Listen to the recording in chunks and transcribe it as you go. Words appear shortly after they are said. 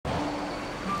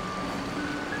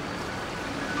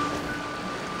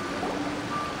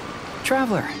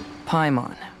Traveler,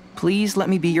 Paimon, please let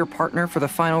me be your partner for the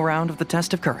final round of the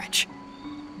test of courage.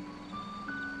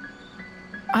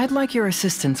 I'd like your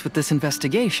assistance with this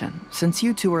investigation, since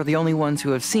you two are the only ones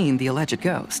who have seen the alleged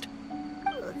ghost.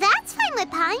 That's fine with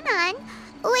Paimon.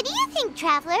 What do you think,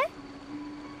 Traveler?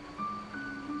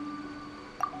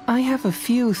 I have a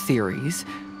few theories,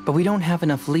 but we don't have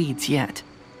enough leads yet.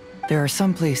 There are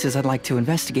some places I'd like to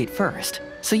investigate first,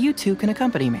 so you two can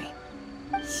accompany me.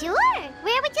 Sure.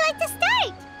 Where would you like to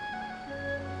start?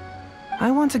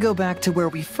 I want to go back to where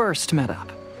we first met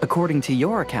up. According to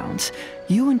your accounts,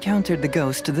 you encountered the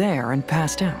ghost there and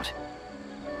passed out.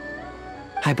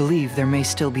 I believe there may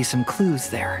still be some clues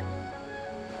there.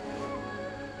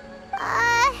 Do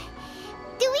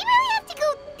we really have to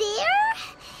go there?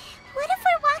 What if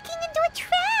we're walking into a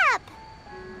trap?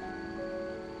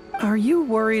 Are you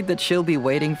worried that she'll be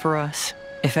waiting for us?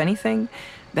 If anything,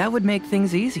 that would make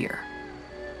things easier.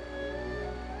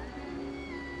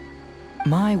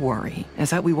 My worry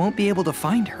is that we won't be able to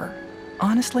find her.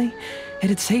 Honestly,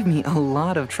 it'd save me a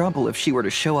lot of trouble if she were to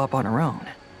show up on her own.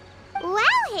 Wow,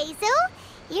 Hazel!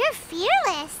 You're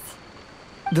fearless.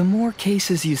 The more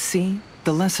cases you see,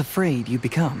 the less afraid you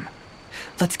become.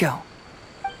 Let's go.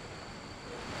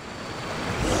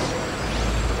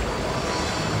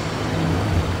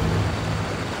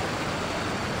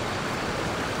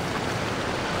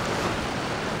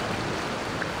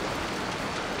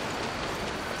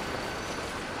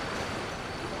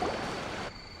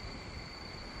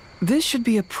 This should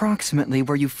be approximately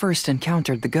where you first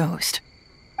encountered the ghost.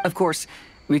 Of course,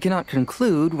 we cannot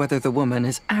conclude whether the woman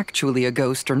is actually a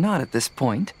ghost or not at this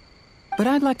point, but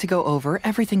I'd like to go over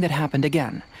everything that happened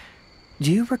again.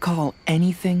 Do you recall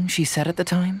anything she said at the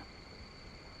time?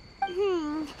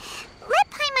 Let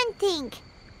Paimon think.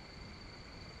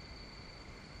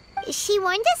 She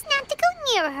warned us not to go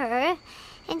near her,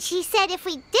 and she said if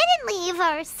we didn't leave,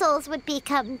 our souls would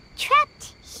become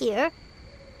trapped here.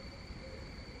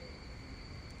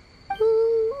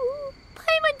 Ooh,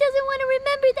 Paimon doesn't want to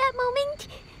remember that moment.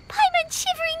 Paimon's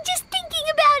shivering just thinking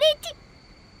about it.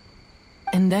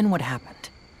 And then what happened?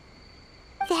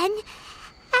 Then,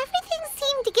 everything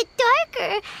seemed to get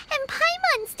darker, and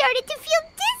Paimon started to feel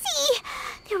dizzy.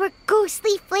 There were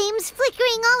ghostly flames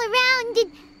flickering all around,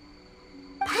 and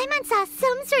Paimon saw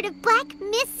some sort of black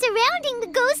mist surrounding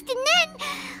the ghost, and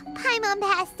then Paimon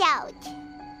passed out.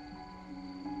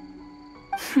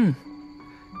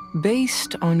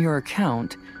 Based on your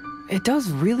account, it does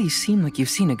really seem like you've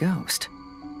seen a ghost.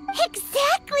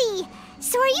 Exactly!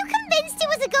 So are you convinced it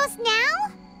was a ghost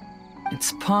now?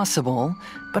 It's possible,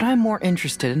 but I'm more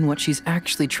interested in what she's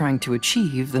actually trying to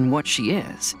achieve than what she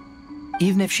is.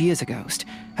 Even if she is a ghost,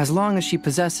 as long as she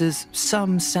possesses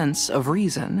some sense of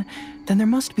reason, then there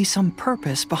must be some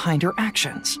purpose behind her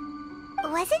actions.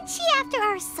 Wasn't she after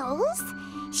our souls?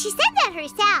 She said that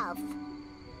herself.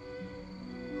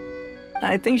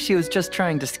 I think she was just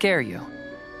trying to scare you.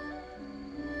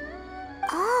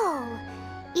 Oh,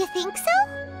 you think so?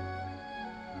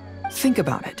 Think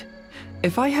about it.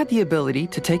 If I had the ability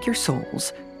to take your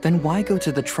souls, then why go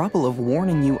to the trouble of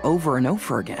warning you over and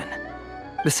over again?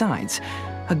 Besides,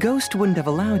 a ghost wouldn't have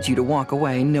allowed you to walk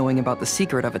away knowing about the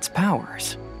secret of its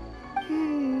powers.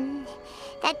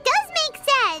 That does make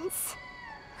sense.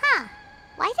 Huh,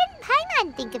 why didn't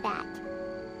Paimon think of that?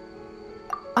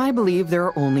 I believe there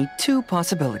are only two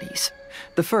possibilities.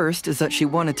 The first is that she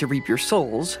wanted to reap your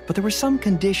souls, but there was some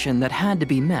condition that had to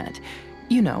be met.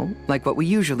 You know, like what we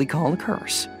usually call a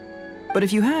curse. But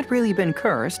if you had really been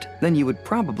cursed, then you would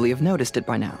probably have noticed it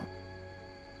by now.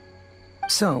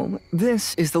 So,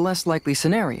 this is the less likely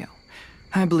scenario.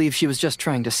 I believe she was just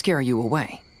trying to scare you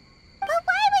away. But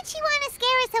why would she want to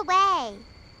scare us away?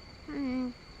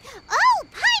 Oh,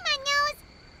 Paimon knows!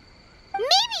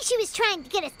 Maybe she was trying to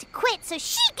get us to quit so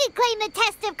she could claim the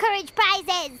Test of Courage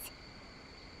prizes!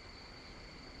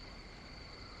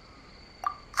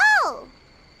 Oh!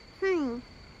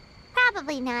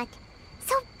 Probably not.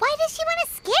 So why does she want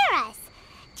to scare us?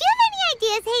 Do you have any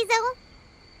ideas,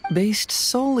 Hazel? Based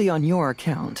solely on your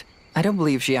account, I don't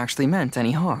believe she actually meant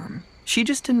any harm. She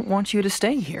just didn't want you to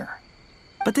stay here.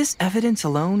 But this evidence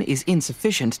alone is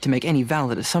insufficient to make any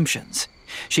valid assumptions.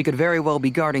 She could very well be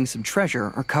guarding some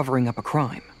treasure or covering up a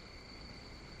crime.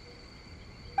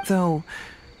 Though,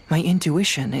 my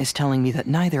intuition is telling me that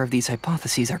neither of these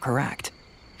hypotheses are correct.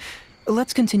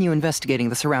 Let's continue investigating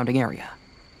the surrounding area.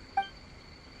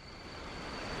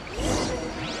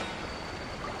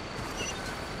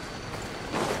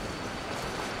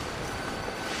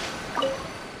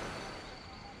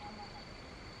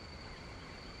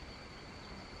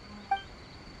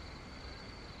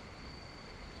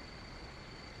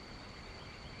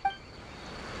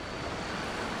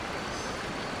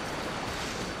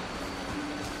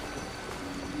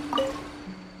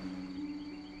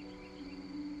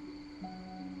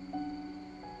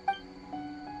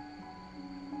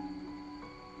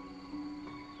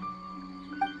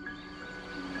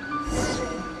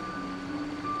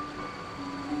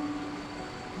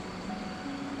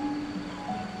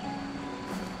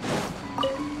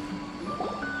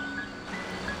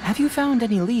 Have you found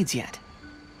any leads yet?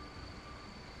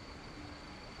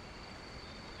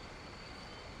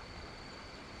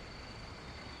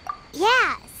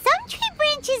 Yeah, some tree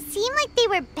branches seem like they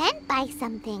were bent by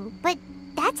something, but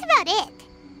that's about it.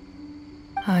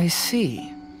 I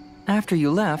see. After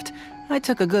you left, I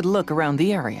took a good look around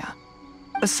the area.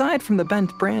 Aside from the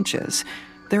bent branches,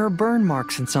 there are burn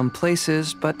marks in some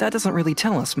places, but that doesn't really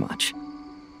tell us much.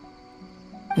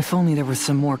 If only there was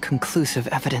some more conclusive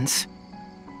evidence.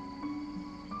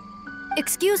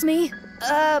 Excuse me.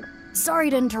 Sorry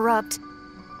to interrupt.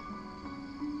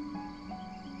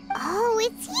 Oh,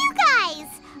 it's you guys!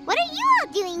 What are you all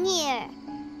doing here?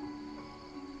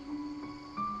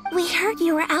 We heard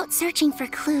you were out searching for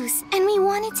clues, and we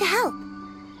wanted to help.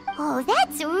 Oh,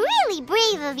 that's really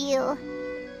brave of you.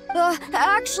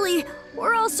 Actually,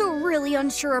 we're also really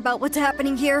unsure about what's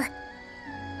happening here.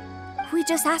 We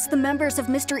just asked the members of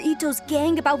Mr. Ito's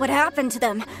gang about what happened to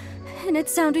them, and it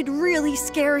sounded really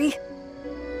scary.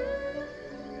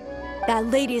 That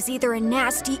lady is either a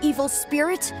nasty evil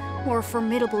spirit or a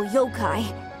formidable yokai.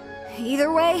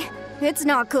 Either way, it's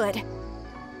not good.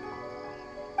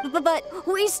 But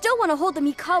we still want to hold the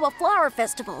Mikawa Flower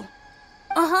Festival.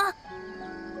 Uh-huh.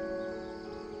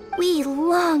 We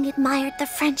long admired the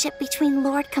friendship between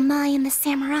Lord Kamai and the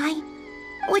samurai,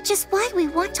 which is why we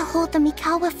want to hold the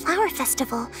Mikawa Flower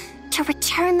Festival to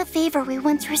return the favor we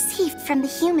once received from the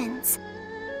humans.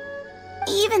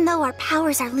 Even though our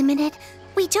powers are limited,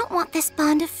 we don't want this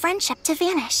bond of friendship to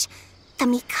vanish. The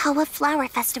Mikawa Flower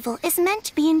Festival is meant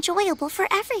to be enjoyable for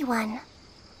everyone.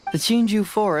 The Chinju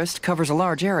Forest covers a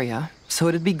large area, so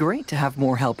it'd be great to have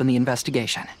more help in the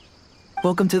investigation.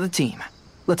 Welcome to the team.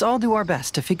 Let's all do our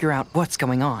best to figure out what's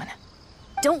going on.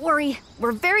 Don't worry,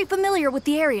 we're very familiar with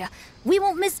the area. We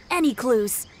won't miss any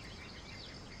clues.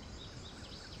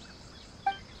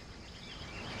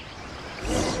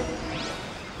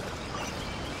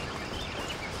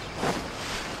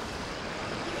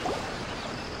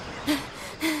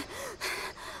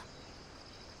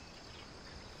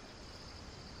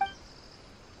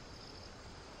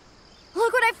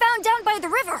 Look what I found down by the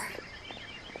river!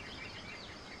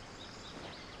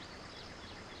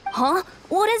 Huh?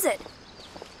 What is it?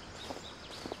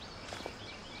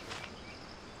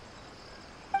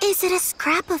 Is it a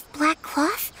scrap of black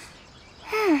cloth?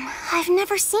 I've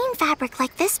never seen fabric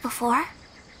like this before.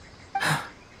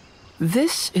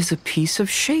 This is a piece of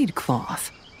shade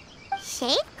cloth.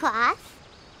 Shade cloth?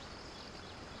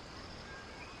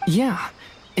 Yeah,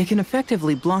 it can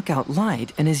effectively block out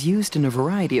light and is used in a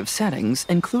variety of settings,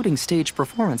 including stage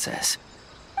performances.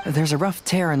 There's a rough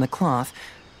tear in the cloth,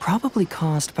 probably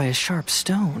caused by a sharp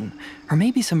stone, or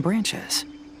maybe some branches.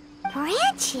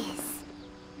 Branches?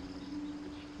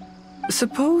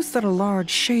 Suppose that a large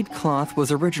shade cloth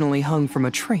was originally hung from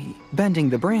a tree, bending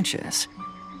the branches.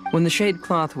 When the shade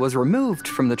cloth was removed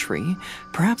from the tree,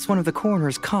 perhaps one of the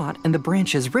corners caught and the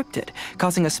branches ripped it,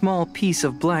 causing a small piece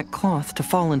of black cloth to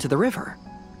fall into the river.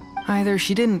 Either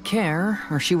she didn't care,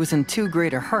 or she was in too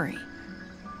great a hurry.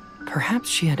 Perhaps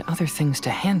she had other things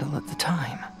to handle at the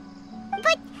time.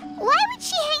 But why would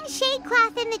she hang shade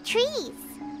cloth in the trees?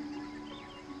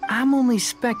 I'm only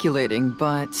speculating,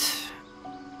 but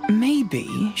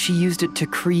maybe she used it to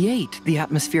create the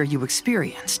atmosphere you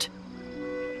experienced.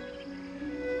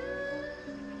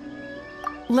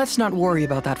 Let's not worry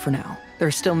about that for now.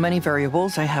 There's still many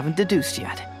variables I haven't deduced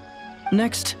yet.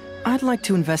 Next, I'd like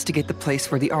to investigate the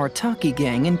place where the Arataki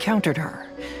gang encountered her.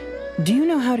 Do you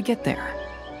know how to get there?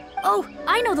 Oh,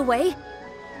 I know the way.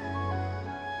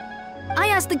 I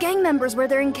asked the gang members where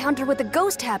their encounter with the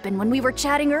ghost happened when we were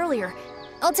chatting earlier.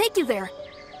 I'll take you there.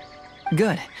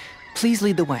 Good. Please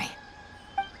lead the way.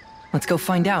 Let's go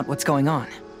find out what's going on.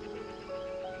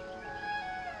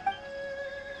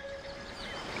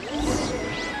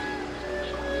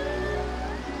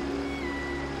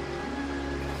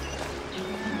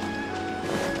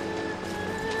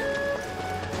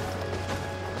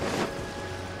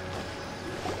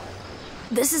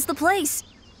 This is the place.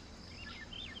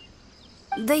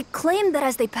 They claimed that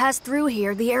as they passed through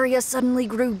here, the area suddenly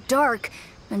grew dark,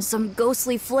 and some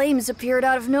ghostly flames appeared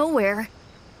out of nowhere.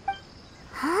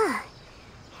 Huh.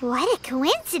 What a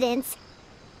coincidence.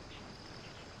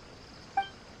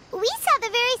 We saw the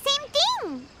very same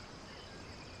thing.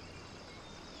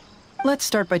 Let's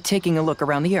start by taking a look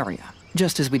around the area,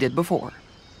 just as we did before.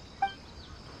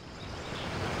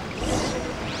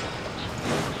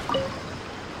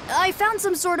 I found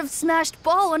some sort of smashed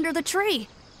ball under the tree.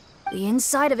 The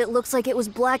inside of it looks like it was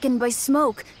blackened by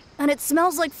smoke, and it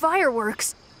smells like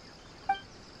fireworks.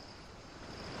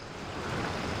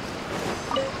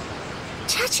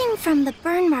 Judging from the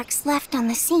burn marks left on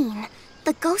the scene,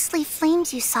 The ghostly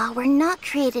flames you saw were not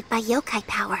created by yokai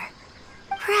power.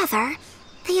 Rather,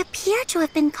 they appear to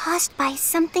have been caused by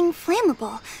something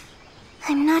flammable.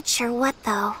 I'm not sure what,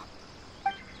 though.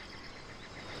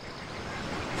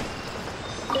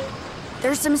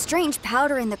 There's some strange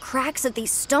powder in the cracks of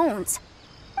these stones.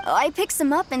 I picked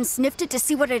some up and sniffed it to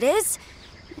see what it is,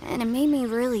 and it made me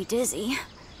really dizzy.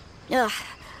 Ugh,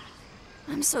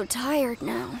 I'm so tired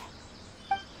now.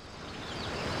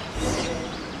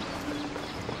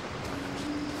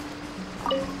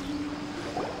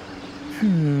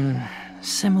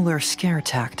 Similar scare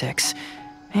tactics.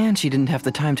 And she didn't have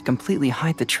the time to completely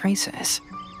hide the traces.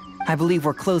 I believe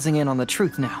we're closing in on the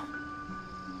truth now.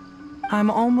 I'm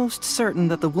almost certain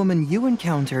that the woman you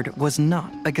encountered was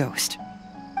not a ghost.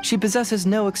 She possesses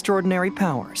no extraordinary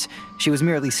powers. She was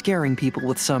merely scaring people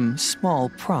with some small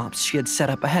props she had set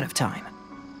up ahead of time.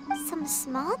 Some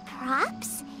small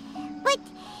props? But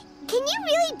can you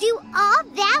really do all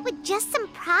that with just some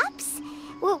props?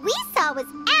 What we saw was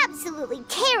absolutely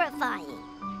terrifying.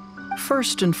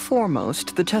 First and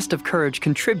foremost, the test of courage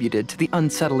contributed to the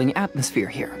unsettling atmosphere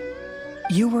here.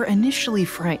 You were initially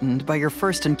frightened by your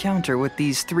first encounter with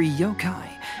these 3 yokai,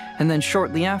 and then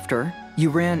shortly after, you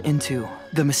ran into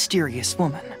the mysterious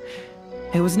woman.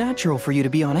 It was natural for you to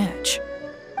be on edge.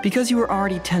 Because you were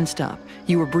already tensed up,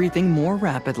 you were breathing more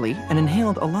rapidly and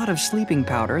inhaled a lot of sleeping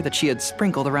powder that she had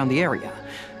sprinkled around the area.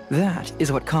 That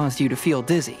is what caused you to feel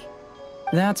dizzy.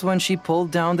 That's when she pulled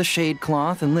down the shade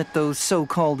cloth and lit those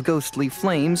so-called ghostly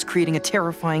flames, creating a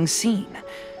terrifying scene.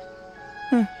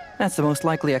 That's the most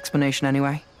likely explanation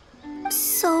anyway.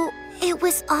 So, it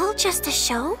was all just a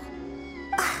show?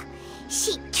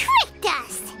 She tricked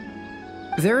us!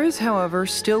 There is, however,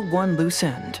 still one loose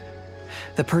end.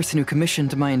 The person who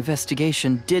commissioned my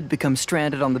investigation did become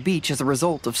stranded on the beach as a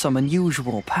result of some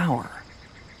unusual power.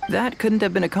 That couldn't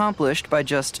have been accomplished by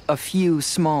just a few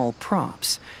small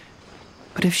props.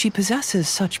 But if she possesses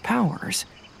such powers,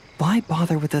 why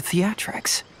bother with the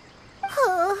theatrics?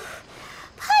 Oh,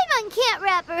 Paimon can't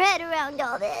wrap her head around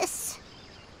all this.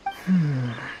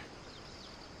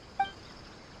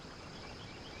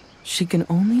 She can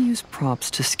only use props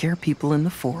to scare people in the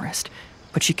forest,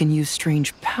 but she can use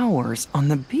strange powers on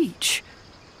the beach.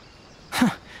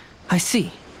 Huh, I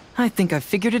see. I think I've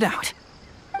figured it out.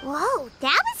 Whoa,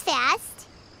 that was fast.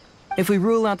 If we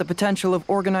rule out the potential of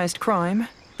organized crime,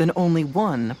 then only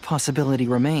one possibility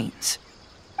remains.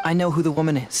 I know who the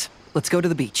woman is. Let's go to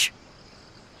the beach.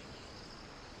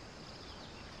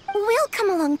 We'll come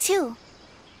along too.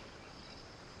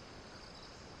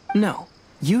 No,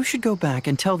 you should go back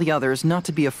and tell the others not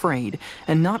to be afraid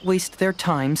and not waste their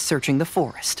time searching the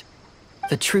forest.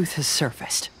 The truth has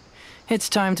surfaced. It's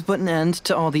time to put an end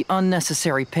to all the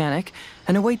unnecessary panic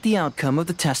and await the outcome of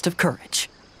the test of courage.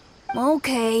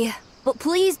 Okay, but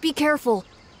please be careful.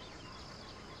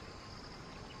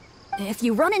 If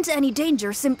you run into any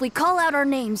danger, simply call out our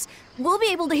names. We'll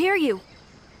be able to hear you.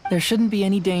 There shouldn't be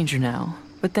any danger now,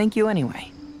 but thank you anyway.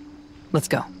 Let's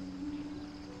go.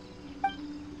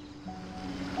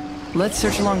 Let's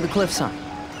search along the cliffside.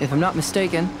 If I'm not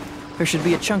mistaken, there should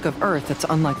be a chunk of earth that's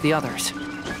unlike the others.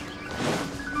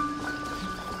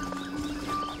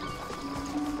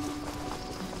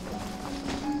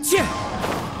 Yeah!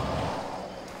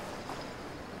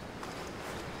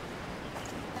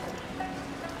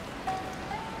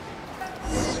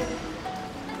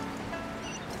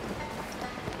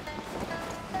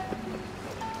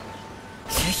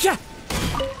 Yeah!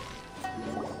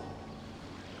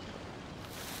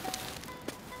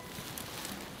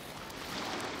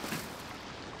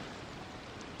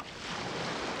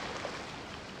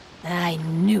 I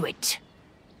knew it.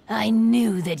 I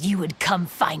knew that you would come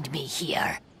find me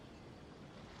here.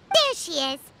 There she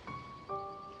is.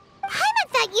 Paimon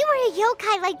thought you were a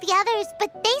yokai like the others,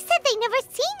 but they said they never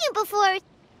seen you before.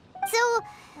 So,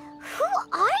 who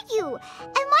are you?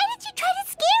 And why did you try to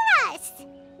scare us?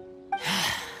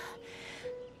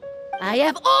 I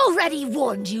have already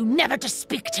warned you never to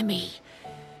speak to me.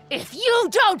 If you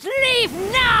don't leave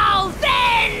now,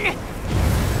 then...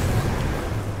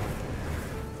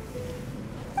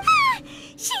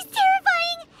 She's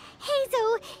terrifying!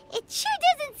 Hazel, it sure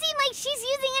doesn't seem like she's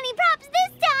using any props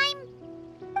this time!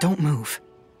 Don't move.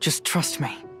 Just trust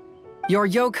me. Your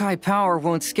yokai power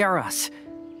won't scare us.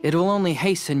 It will only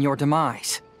hasten your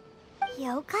demise.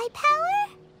 Yokai power?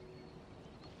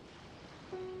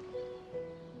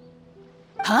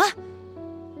 Huh?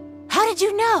 How did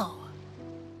you know?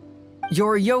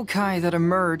 You're a yokai that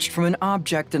emerged from an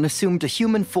object and assumed a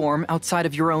human form outside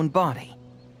of your own body.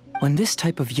 When this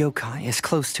type of yokai is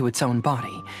close to its own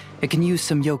body, it can use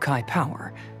some yokai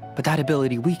power, but that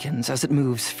ability weakens as it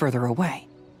moves further away.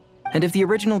 And if the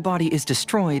original body is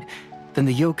destroyed, then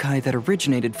the yokai that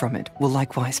originated from it will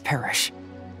likewise perish.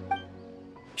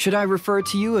 Should I refer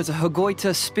to you as a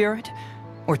Hagoita spirit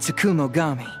or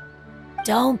Tsukumogami?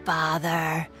 Don't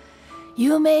bother.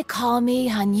 You may call me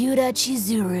Hanyuda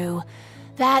Chizuru.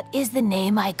 That is the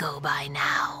name I go by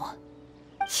now.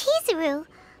 Chizuru,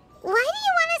 why do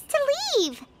you want us to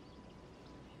leave?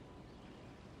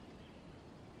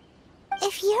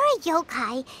 If you're a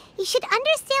yokai, you should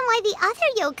understand why the other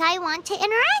yokai want to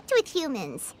interact with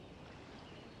humans.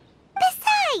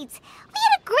 Besides, we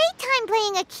had a great time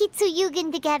playing Akitsu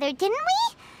Yugen together, didn't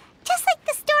we? Just like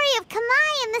the story of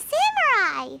Kamai and the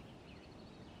samurai.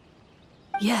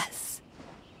 Yes,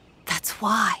 that's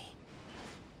why.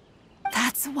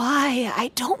 That's why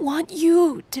I don't want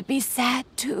you to be sad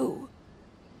too.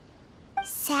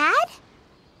 Sad?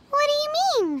 What do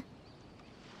you mean?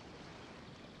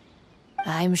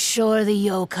 I'm sure the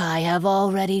yokai have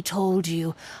already told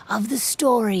you of the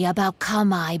story about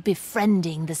Kamai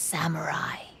befriending the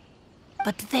samurai.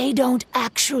 But they don't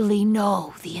actually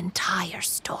know the entire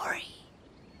story.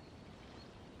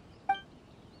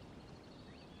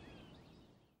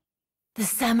 The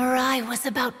samurai was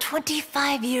about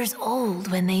 25 years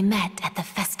old when they met at the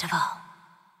festival.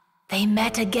 They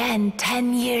met again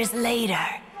 10 years later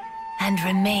and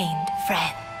remained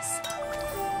friends.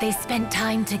 They spent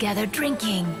time together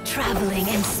drinking, traveling,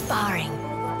 and sparring.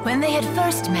 When they had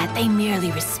first met, they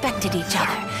merely respected each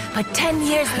other, but 10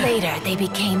 years later, they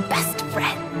became best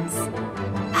friends.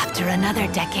 After another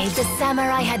decade, the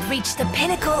samurai had reached the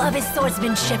pinnacle of his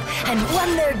swordsmanship and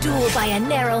won their duel by a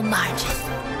narrow margin.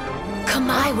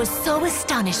 Kamai was so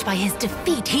astonished by his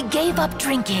defeat, he gave up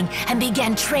drinking and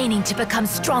began training to become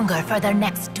stronger for their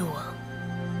next duel.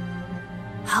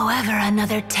 However,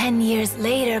 another 10 years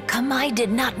later, Kamai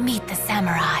did not meet the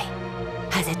samurai.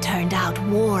 As it turned out,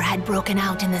 war had broken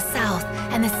out in the south,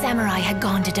 and the samurai had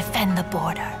gone to defend the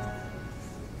border.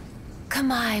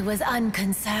 Kamai was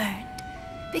unconcerned,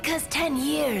 because 10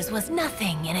 years was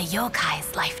nothing in a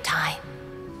yokai's lifetime.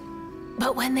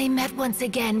 But when they met once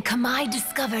again, Kamai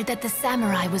discovered that the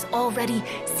samurai was already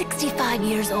 65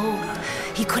 years old.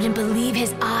 He couldn't believe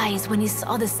his eyes when he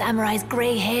saw the samurai's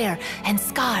gray hair and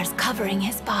scars covering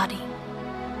his body.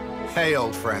 Hey,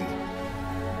 old friend.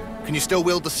 Can you still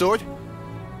wield the sword?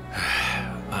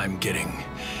 I'm getting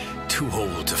too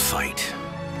old to fight.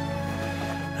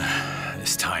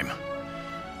 This time,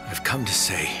 I've come to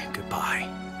say goodbye.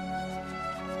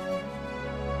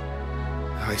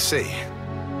 I see.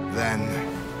 Then,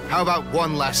 how about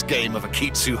one last game of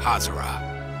Akitsu Hazara?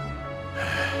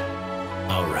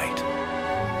 All right.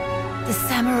 The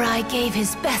samurai gave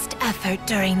his best effort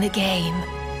during the game,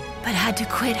 but had to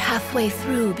quit halfway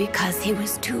through because he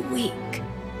was too weak.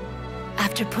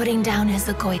 After putting down his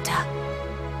Agoita,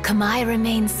 Kamai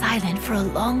remained silent for a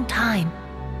long time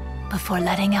before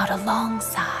letting out a long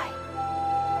sigh.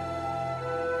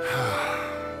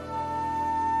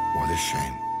 What a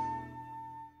shame.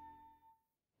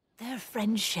 Their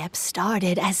friendship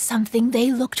started as something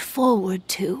they looked forward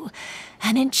to,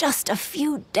 and in just a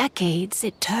few decades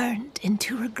it turned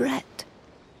into regret.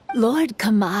 Lord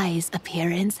Kamai's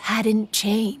appearance hadn't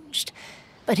changed,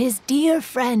 but his dear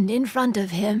friend in front of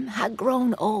him had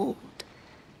grown old.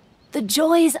 The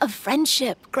joys of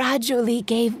friendship gradually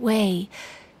gave way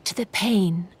to the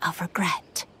pain of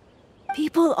regret.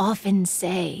 People often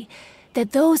say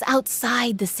that those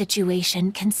outside the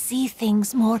situation can see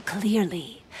things more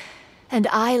clearly. And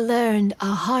I learned a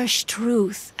harsh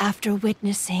truth after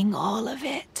witnessing all of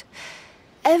it.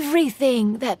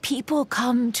 Everything that people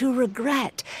come to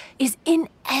regret is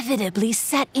inevitably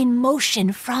set in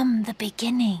motion from the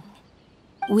beginning.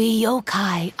 We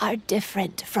yokai are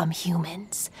different from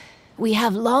humans. We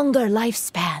have longer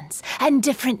lifespans and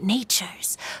different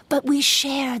natures, but we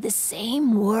share the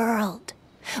same world.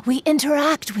 We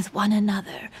interact with one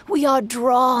another. We are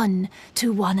drawn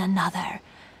to one another,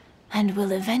 and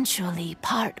will eventually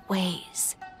part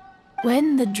ways.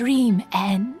 When the dream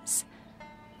ends,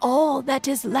 all that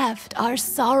is left are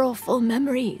sorrowful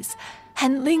memories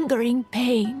and lingering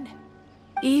pain.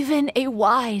 Even a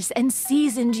wise and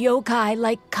seasoned yokai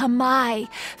like Kamai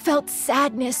felt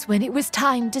sadness when it was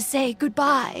time to say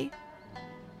goodbye.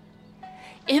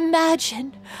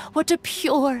 Imagine what a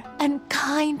pure and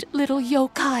kind little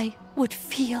yokai would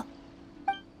feel.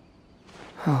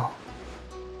 Oh.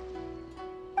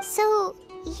 So,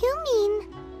 you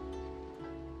mean...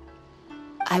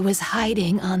 I was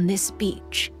hiding on this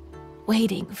beach,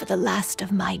 waiting for the last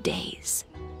of my days.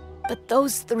 But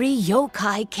those 3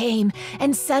 yokai came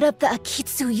and set up the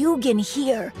Akitsu Yugen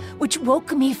here, which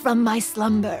woke me from my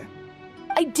slumber.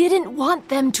 I didn't want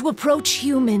them to approach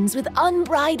humans with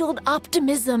unbridled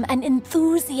optimism and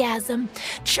enthusiasm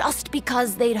just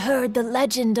because they'd heard the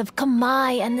legend of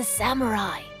Kamai and the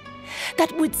samurai.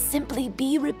 That would simply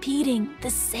be repeating the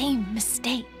same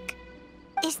mistake.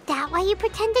 Is that why you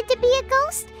pretended to be a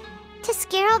ghost? To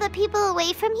scare all the people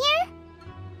away from here?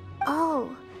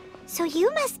 Oh, so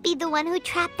you must be the one who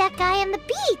trapped that guy on the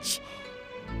beach.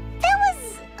 That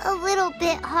was a little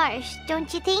bit harsh,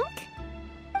 don't you think?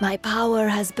 My power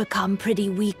has become pretty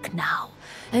weak now,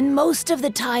 and most of the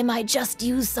time I just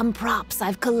use some props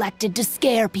I've collected to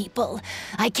scare people.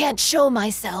 I can't show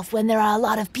myself when there are a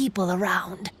lot of people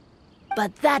around.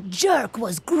 But that jerk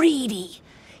was greedy.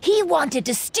 He wanted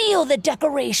to steal the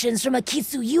decorations from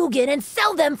Akitsu Yugen and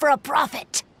sell them for a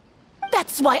profit.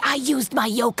 That's why I used my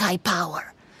yokai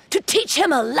power, to teach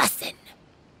him a lesson.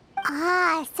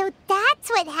 Ah, so that's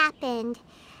what happened.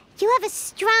 You have a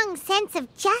strong sense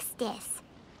of justice.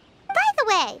 By the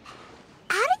way,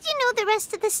 how did you know the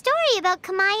rest of the story about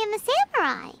Kamai and the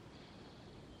samurai?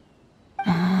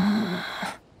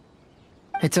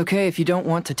 It's okay if you don't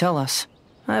want to tell us.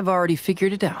 I've already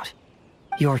figured it out.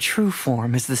 Your true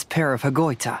form is this pair of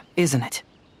Hagoita, isn't it?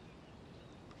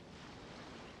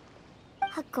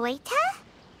 Hagoita?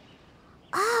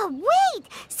 Oh, wait!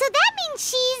 So that means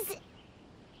she's...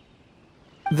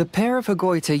 The pair of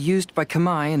Hagoita used by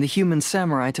Kamai and the human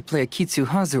samurai to play Akitsu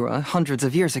Hazura hundreds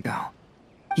of years ago.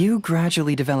 You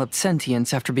gradually developed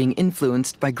sentience after being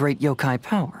influenced by great yokai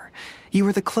power. You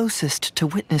were the closest to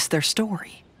witness their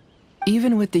story.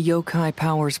 Even with the yokai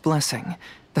power's blessing,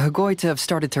 the Hagoita have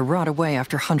started to rot away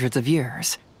after hundreds of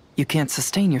years. You can't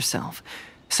sustain yourself,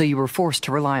 so you were forced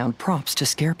to rely on props to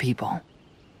scare people.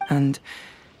 And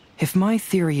if my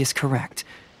theory is correct,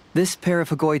 this pair of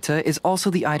Hagoita is also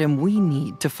the item we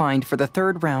need to find for the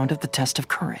third round of the test of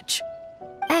courage.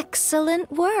 Excellent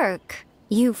work.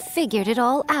 You figured it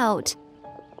all out.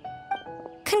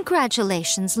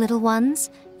 Congratulations, little ones.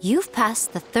 You've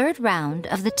passed the third round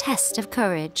of the test of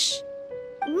courage.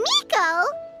 Miko?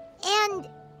 And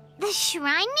the Shrine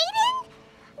Maiden?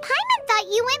 Paimon thought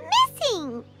you went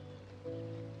missing.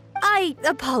 I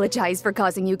apologize for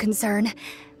causing you concern.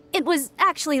 It was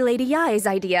actually Lady Yai's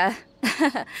idea.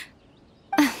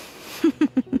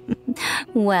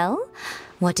 Well,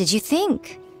 what did you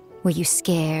think? Were you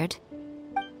scared?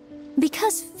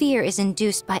 Because fear is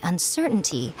induced by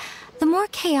uncertainty, the more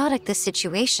chaotic the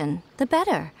situation, the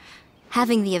better.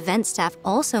 Having the event staff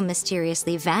also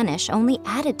mysteriously vanish only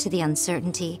added to the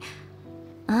uncertainty.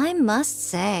 I must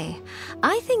say,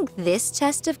 I think this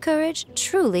test of courage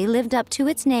truly lived up to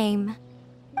its name.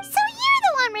 So you're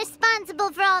the one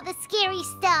responsible for all the scary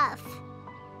stuff.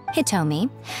 Hitomi,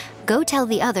 go tell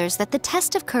the others that the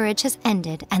test of courage has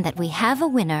ended and that we have a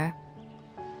winner.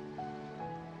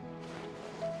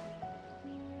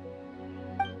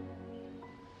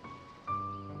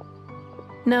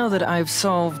 Now that I've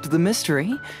solved the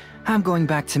mystery, I'm going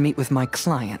back to meet with my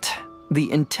client.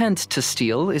 The intent to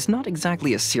steal is not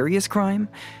exactly a serious crime,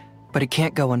 but it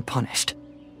can't go unpunished.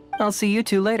 I'll see you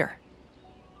two later.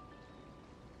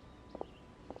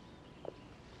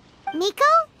 Miko,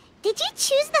 did you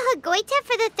choose the Hagoita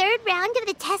for the third round of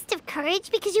the test of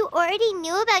courage because you already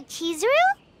knew about Chizuru?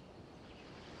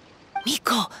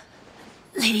 Miko,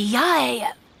 Lady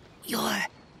Yae, you're...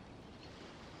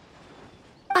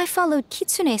 I followed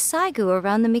Kitsune Saigu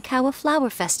around the Mikawa Flower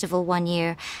Festival one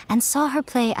year and saw her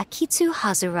play Akitsu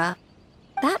Hazura.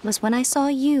 That was when I saw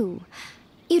you.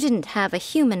 You didn't have a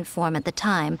human form at the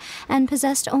time and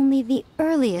possessed only the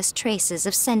earliest traces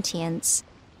of sentience.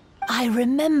 I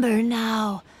remember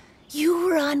now. You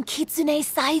were on Kitsune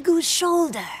Saigu's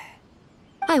shoulder.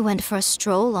 I went for a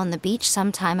stroll on the beach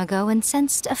some time ago and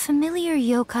sensed a familiar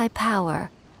yokai power.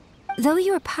 Though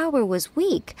your power was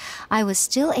weak, I was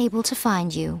still able to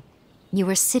find you. You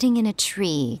were sitting in a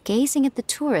tree, gazing at the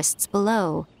tourists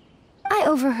below. I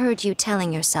overheard you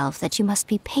telling yourself that you must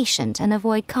be patient and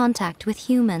avoid contact with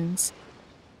humans.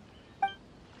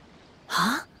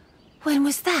 Huh? When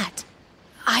was that?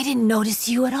 I didn't notice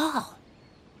you at all.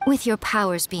 With your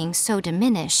powers being so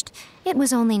diminished, it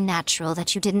was only natural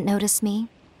that you didn't notice me.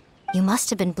 You must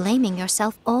have been blaming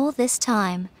yourself all this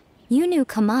time. You knew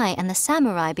Kamai and the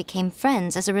samurai became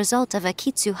friends as a result of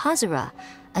Akitsu Hazura,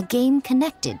 a game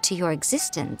connected to your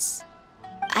existence.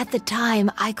 At the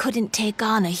time, I couldn't take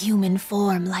on a human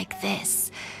form like this.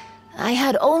 I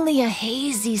had only a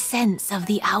hazy sense of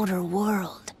the outer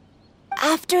world.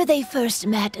 After they first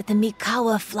met at the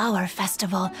Mikawa Flower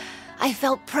Festival, I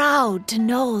felt proud to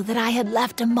know that I had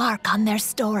left a mark on their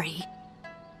story.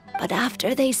 But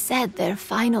after they said their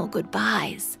final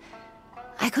goodbyes,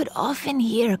 I could often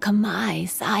hear Kamai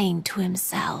sighing to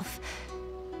himself.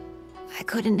 I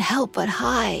couldn't help but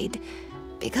hide,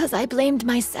 because I blamed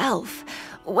myself.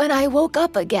 When I woke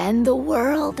up again, the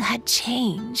world had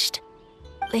changed.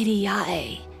 Lady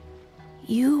Yae,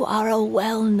 you are a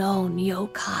well-known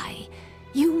yokai.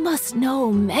 You must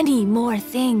know many more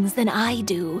things than I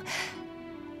do.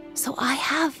 So I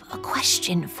have a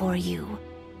question for you.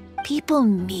 People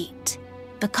meet,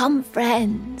 become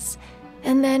friends,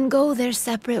 and then go their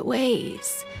separate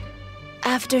ways.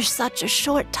 After such a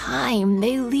short time,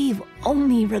 they leave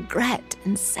only regret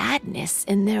and sadness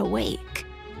in their wake.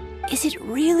 Is it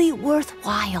really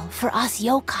worthwhile for us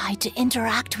yokai to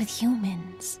interact with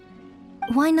humans?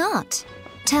 Why not?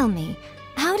 Tell me,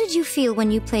 how did you feel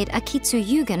when you played Akitsu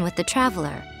Yugen with the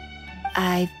Traveler?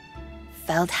 I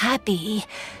felt happy,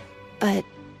 but...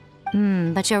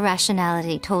 But your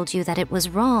rationality told you that it was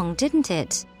wrong, didn't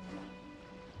it?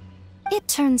 It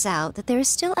turns out that there is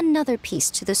still another piece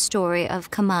to the story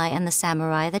of Kamai and the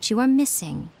samurai that you are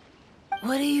missing.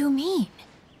 What do you mean?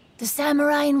 The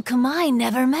samurai and Kamai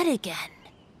never met again.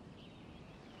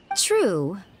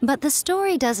 True, but the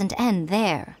story doesn't end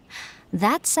there.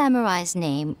 That samurai's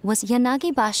name was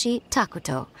Yanagibashi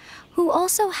Takuto, who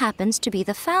also happens to be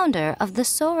the founder of the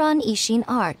Soran Ishin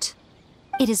art.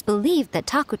 It is believed that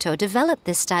Takuto developed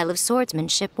this style of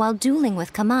swordsmanship while dueling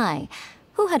with Kamai,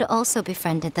 who had also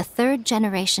befriended the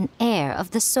third-generation heir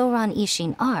of the Soran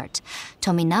Ishin art,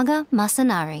 Tominaga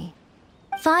Masanari.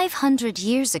 500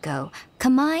 years ago,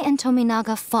 Kamai and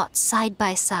Tominaga fought side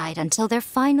by side until their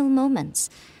final moments,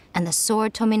 and the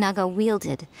sword Tominaga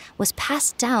wielded was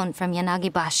passed down from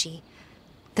Yanagibashi.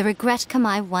 The regret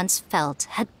Kamai once felt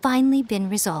had finally been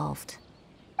resolved.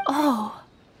 Oh.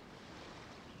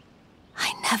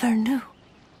 I never knew.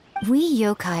 We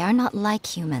yokai are not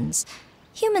like humans.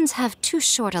 Humans have too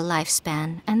short a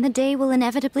lifespan, and the day will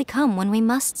inevitably come when we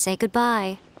must say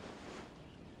goodbye.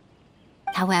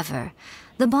 However,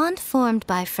 the bond formed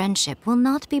by friendship will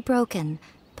not be broken,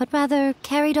 but rather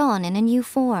carried on in a new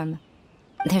form.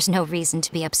 There's no reason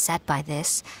to be upset by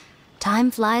this. Time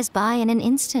flies by in an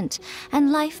instant,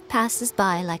 and life passes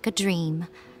by like a dream.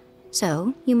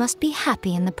 So, you must be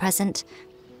happy in the present.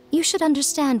 You should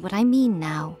understand what I mean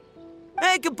now.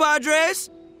 Hey, compadres!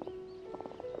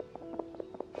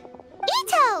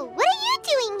 Ito, what are you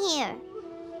doing here?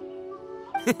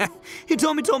 He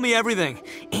told me everything.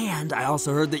 And I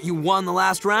also heard that you won the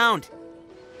last round.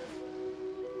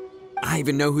 I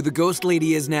even know who the ghost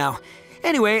lady is now.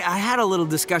 Anyway, I had a little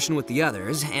discussion with the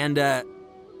others, and,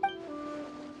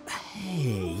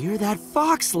 Hey, you're that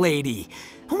fox lady.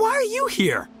 Why are you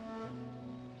here?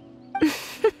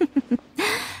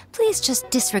 Please just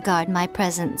disregard my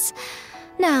presence.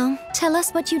 Now, tell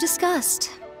us what you discussed.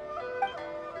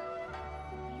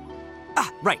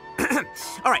 Right.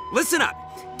 All right, listen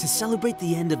up. To celebrate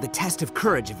the end of the Test of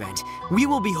Courage event, we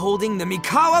will be holding the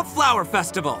Mikawa Flower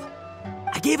Festival.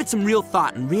 I gave it some real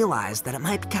thought and realized that it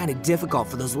might be kind of difficult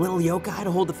for those little yokai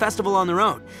to hold the festival on their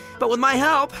own. But with my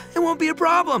help, it won't be a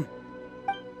problem.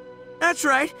 That's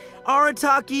right.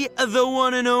 Arataki, the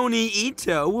one and only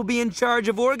Ito, will be in charge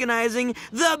of organizing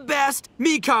the best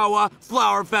Mikawa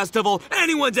Flower Festival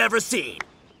anyone's ever seen.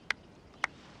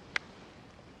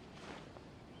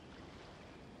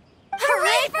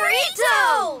 Hooray for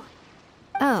Ito!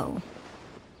 Oh.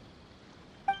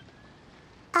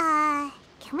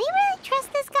 Can we really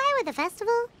trust this guy with the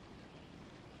festival?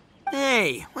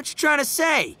 Hey, what you trying to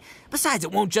say? Besides,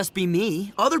 it won't just be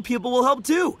me. Other people will help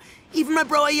too. Even my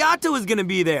bro Ayato is gonna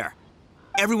be there.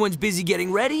 Everyone's busy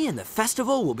getting ready, and the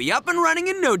festival will be up and running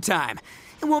in no time.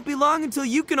 It won't be long until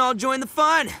you can all join the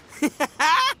fun.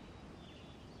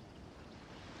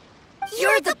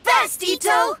 You're the best,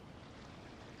 Ito!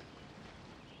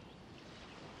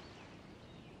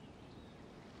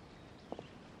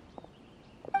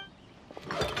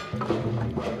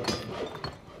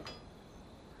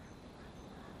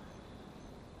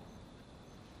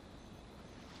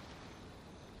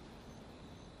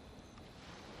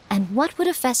 And what would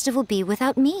a festival be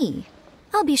without me?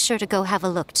 I'll be sure to go have a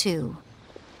look, too.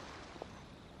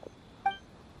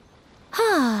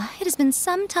 It has been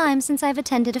some time since I've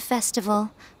attended a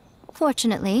festival.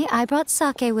 Fortunately, I brought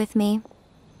sake with me.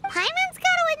 Paimon's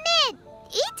gotta admit,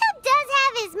 Ito does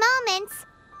have his moments.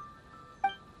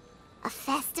 A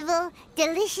festival,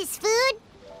 delicious food,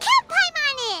 count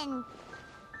Paimon in!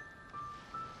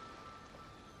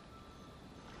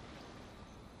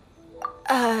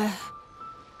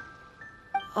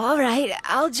 All right,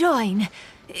 I'll join.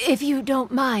 If you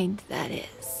don't mind, that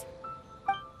is.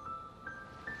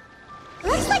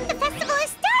 Looks like the festival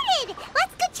has started!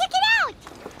 Let's go check it out!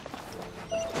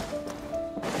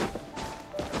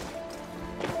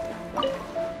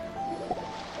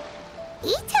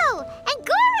 Ito and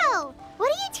Goro!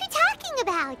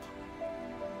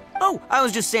 I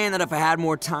was just saying that if I had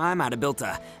more time, I'd have built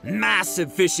a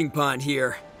massive fishing pond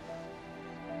here.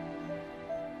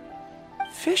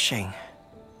 Fishing?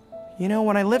 You know,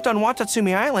 when I lived on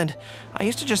Watatsumi Island, I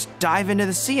used to just dive into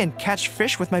the sea and catch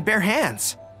fish with my bare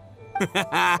hands.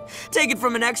 Take it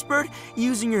from an expert,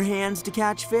 using your hands to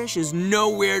catch fish is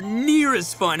nowhere near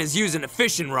as fun as using a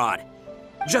fishing rod.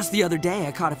 Just the other day,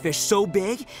 I caught a fish so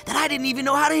big that I didn't even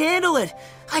know how to handle it.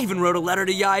 I even wrote a letter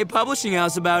to Yae Publishing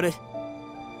House about it.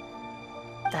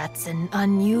 That's an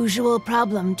unusual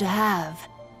problem to have.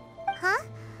 Huh?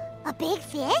 A big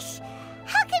fish?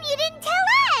 How come you didn't tell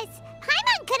us?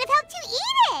 Paimon could have helped you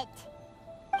eat it.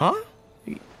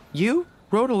 Huh? You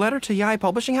wrote a letter to Yae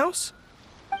Publishing House?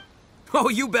 Oh,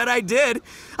 you bet I did.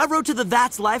 I wrote to the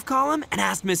That's Life column and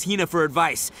asked Miss Hina for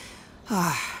advice.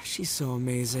 She's so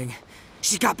amazing.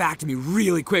 She got back to me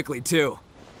really quickly, too.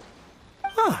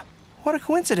 Huh, what a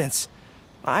coincidence.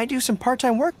 I do some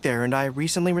part-time work there, and I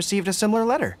recently received a similar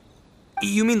letter.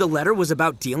 You mean the letter was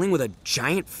about dealing with a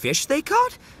giant fish they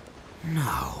caught?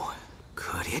 No.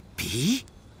 Could it be?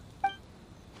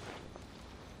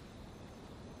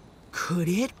 Could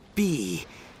it be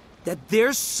that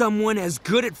there's someone as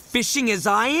good at fishing as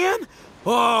I am?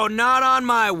 Oh, not on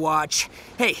my watch.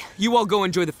 Hey, you all go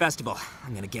enjoy the festival.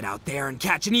 I'm gonna get out there and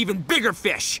catch an even bigger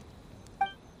fish.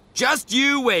 Just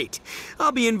you wait.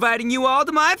 I'll be inviting you all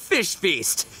to my fish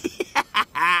feast.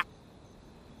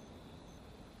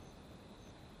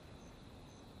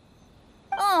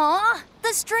 Aw,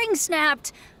 the string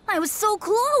snapped. I was so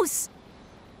close.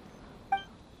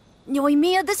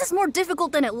 Yoimiya, this is more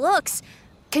difficult than it looks.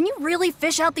 Can you really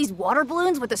fish out these water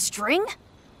balloons with a string?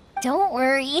 Don't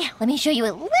worry. Let me show you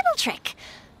a little trick.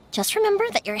 Just remember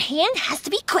that your hand has to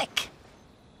be quick.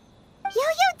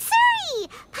 Yo-Yo Tsuri!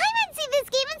 Paimon's seen this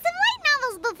game in some light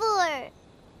novels before.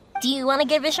 Do you want to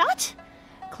give it a shot?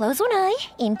 Close one eye,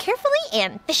 aim carefully,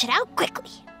 and fish it out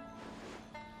quickly.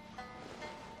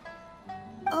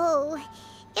 Oh,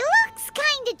 it looks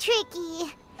kinda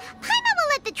tricky. Paimon will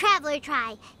let the traveler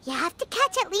try. You have to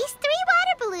catch at least 3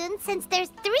 water balloons since there's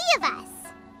 3 of us.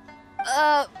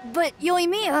 But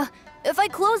Yoimiya, if I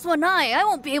close one eye, I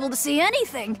won't be able to see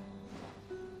anything.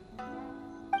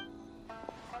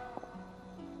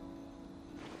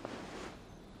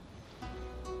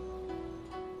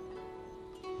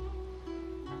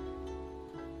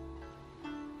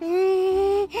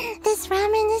 This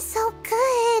ramen is so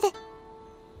good.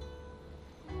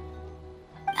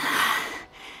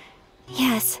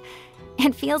 Yes,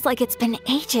 it feels like it's been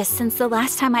ages since the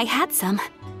last time I had some.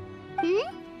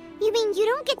 You mean you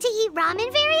don't get to eat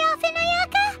ramen very often,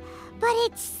 Ayaka? But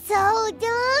it's so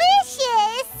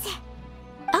delicious!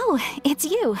 Oh, it's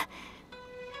you.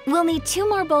 We'll need 2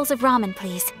 more bowls of ramen,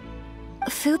 please.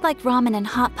 Food like ramen and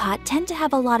hot pot tend to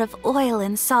have a lot of oil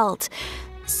and salt,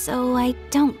 so I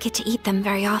don't get to eat them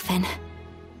very often.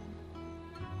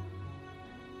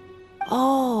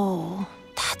 Oh,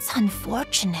 that's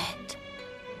unfortunate.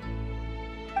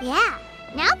 Yeah,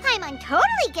 now Paimon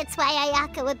totally gets why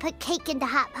Ayaka would put cake into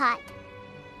hot pot.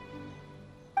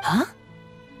 Huh?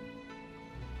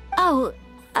 Oh,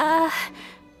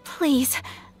 please,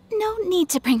 no need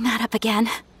to bring that up again.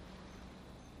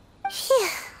 Phew,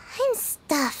 I'm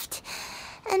stuffed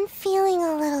and feeling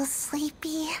a little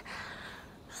sleepy.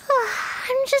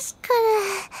 I'm just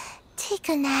gonna take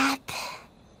a nap.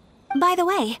 By the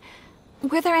way,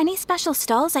 were there any special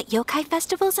stalls at yokai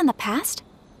festivals in the past?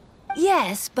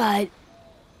 Yes, but...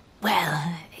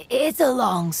 well, it's a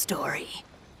long story.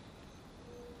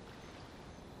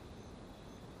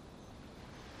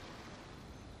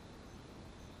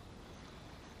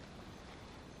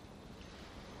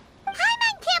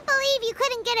 Paimon can't believe you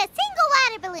couldn't get a single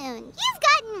water balloon. You've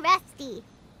gotten rusty.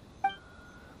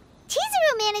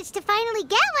 Chizuru managed to finally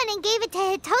get one and gave it to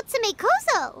Hitotsume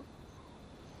Kozo.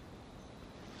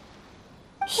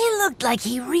 He looked like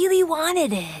he really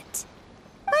wanted it.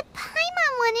 But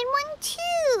Paimon wanted one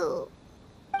too.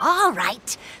 All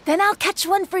right, then I'll catch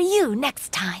one for you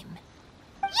next time.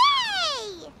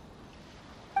 Yay!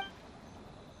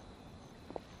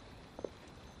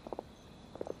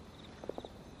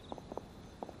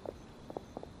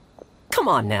 Come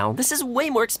on now, this is way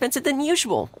more expensive than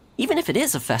usual. Even if it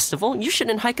is a festival, you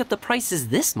shouldn't hike up the prices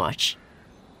this much.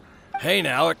 Hey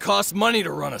now, it costs money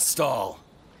to run a stall.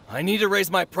 I need to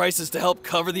raise my prices to help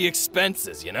cover the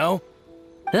expenses, you know?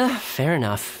 Fair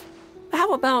enough.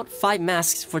 How about 5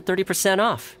 masks for 30%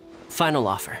 off? Final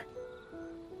offer.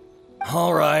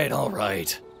 All right, all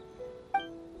right.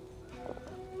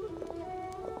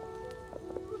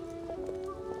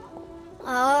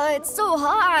 It's so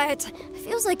hot.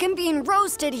 Feels like I'm being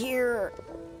roasted here.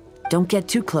 Don't get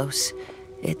too close.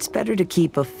 It's better to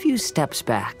keep a few steps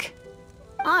back.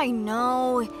 I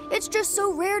know. It's just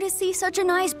so rare to see such a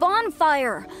nice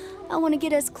bonfire. I want to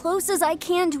get as close as I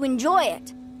can to enjoy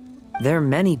it. There are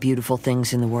many beautiful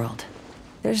things in the world.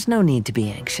 There's no need to be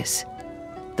anxious.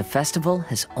 The festival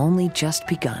has only just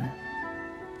begun.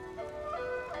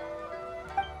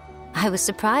 I was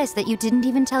surprised that you didn't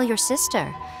even tell your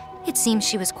sister. It seems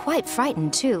she was quite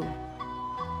frightened, too.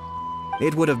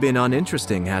 It would have been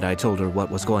uninteresting had I told her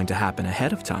what was going to happen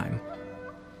ahead of time.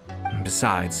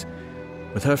 Besides,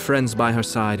 with her friends by her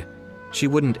side, she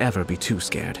wouldn't ever be too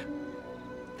scared.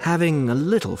 Having a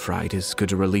little fright is good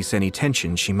to release any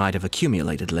tension she might have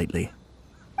accumulated lately.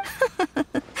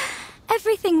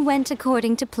 Everything went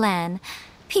according to plan.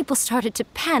 People started to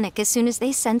panic as soon as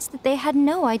they sensed that they had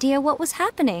no idea what was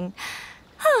happening.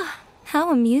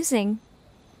 How amusing.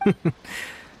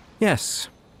 Yes,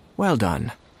 well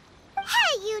done.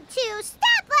 Hey, you two,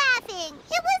 stop laughing!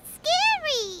 It was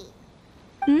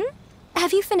scary!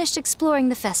 Have you finished exploring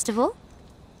the festival?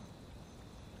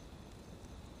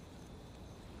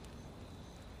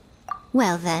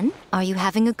 Well then, are you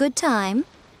having a good time?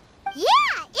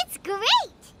 Yeah, it's great!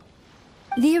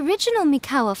 The original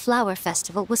Mikawa Flower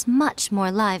Festival was much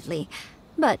more lively,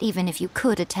 but even if you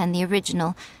could attend the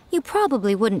original, you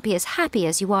probably wouldn't be as happy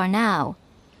as you are now.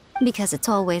 Because it's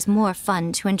always more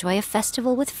fun to enjoy a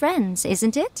festival with friends,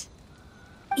 isn't it?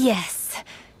 Yes.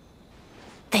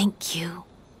 Thank you.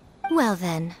 Well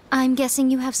then, I'm guessing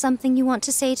you have something you want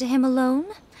to say to him alone?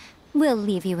 We'll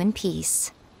leave you in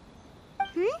peace.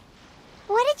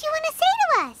 What did you want to say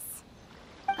to us?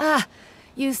 Ah,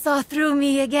 you saw through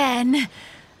me again.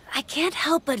 I can't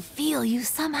help but feel you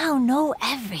somehow know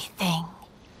everything.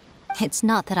 It's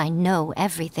not that I know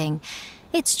everything.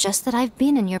 It's just that I've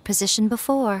been in your position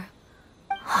before.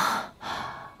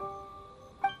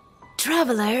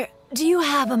 Traveler, do you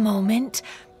have a moment?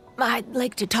 I'd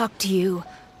like to talk to you.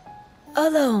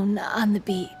 Alone on the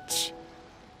beach.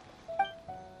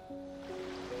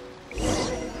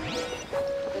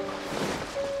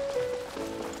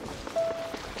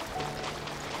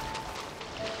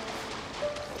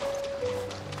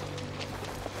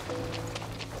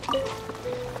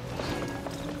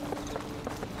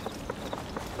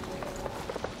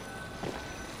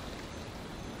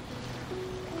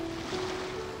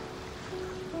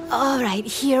 All right,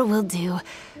 here will do.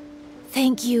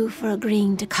 Thank you for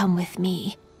agreeing to come with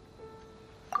me.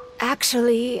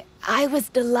 Actually, I was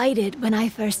delighted when I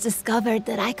first discovered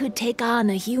that I could take on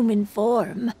a human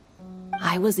form.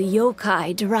 I was a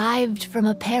yokai derived from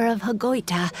a pair of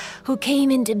Hagoita who came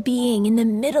into being in the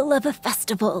middle of a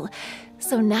festival,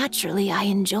 so naturally I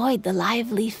enjoyed the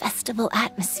lively festival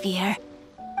atmosphere.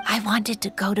 I wanted to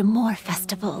go to more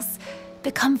festivals,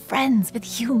 become friends with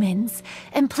humans,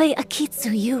 and play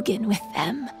Akitsu Yugen with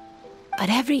them. But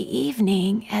every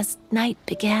evening, as night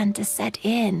began to set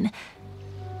in,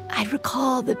 I'd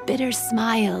recall the bitter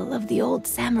smile of the old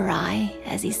samurai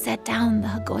as he set down the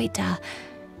Hagoita,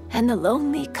 and the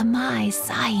lonely Kamai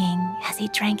sighing as he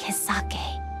drank his sake.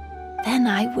 Then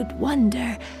I would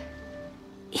wonder,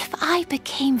 if I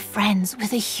became friends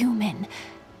with a human,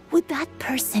 would that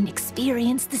person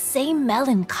experience the same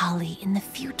melancholy in the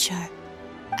future?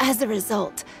 As a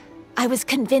result, I was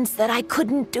convinced that I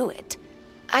couldn't do it.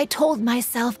 I told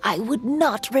myself I would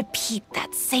not repeat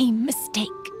that same mistake.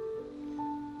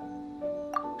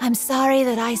 I'm sorry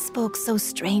that I spoke so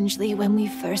strangely when we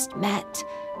first met.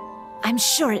 I'm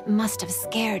sure it must have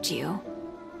scared you.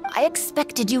 I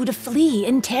expected you to flee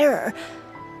in terror,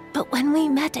 but when we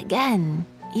met again,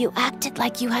 you acted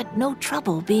like you had no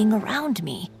trouble being around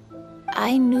me.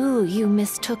 I knew you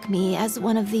mistook me as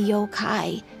one of the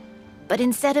yokai, but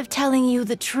instead of telling you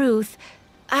the truth,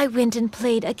 I went and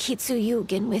played Akitsu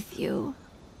Yugen with you.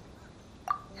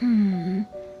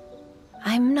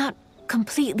 I'm not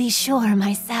completely sure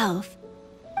myself.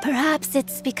 Perhaps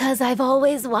it's because I've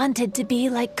always wanted to be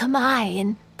like Kamai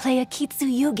and play Akitsu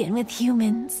Yugen with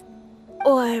humans.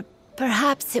 Or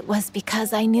perhaps it was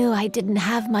because I knew I didn't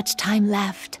have much time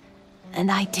left,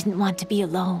 and I didn't want to be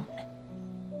alone.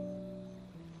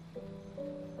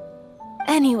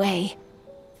 Anyway,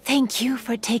 thank you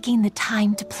for taking the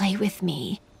time to play with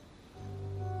me.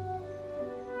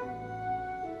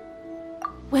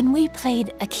 When we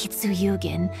played Akitsu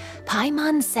Yugen,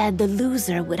 Paimon said the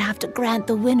loser would have to grant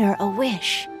the winner a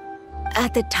wish.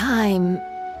 At the time,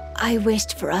 I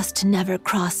wished for us to never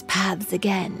cross paths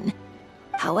again.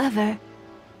 However,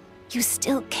 you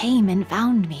still came and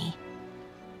found me,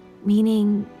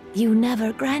 meaning you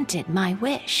never granted my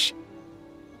wish.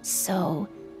 So,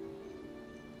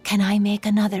 can I make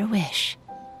another wish?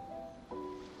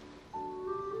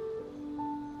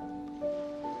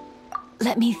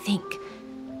 Let me think.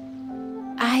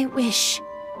 I wish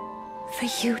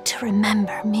for you to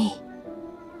remember me.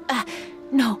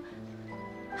 No.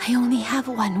 I only have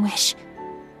one wish,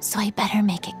 so I better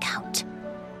make it count.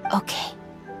 Okay.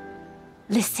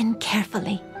 Listen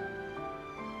carefully.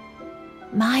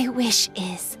 My wish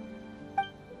is...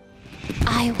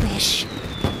 I wish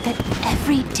that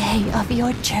every day of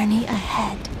your journey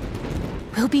ahead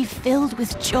will be filled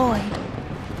with joy,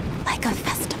 like a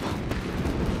festival.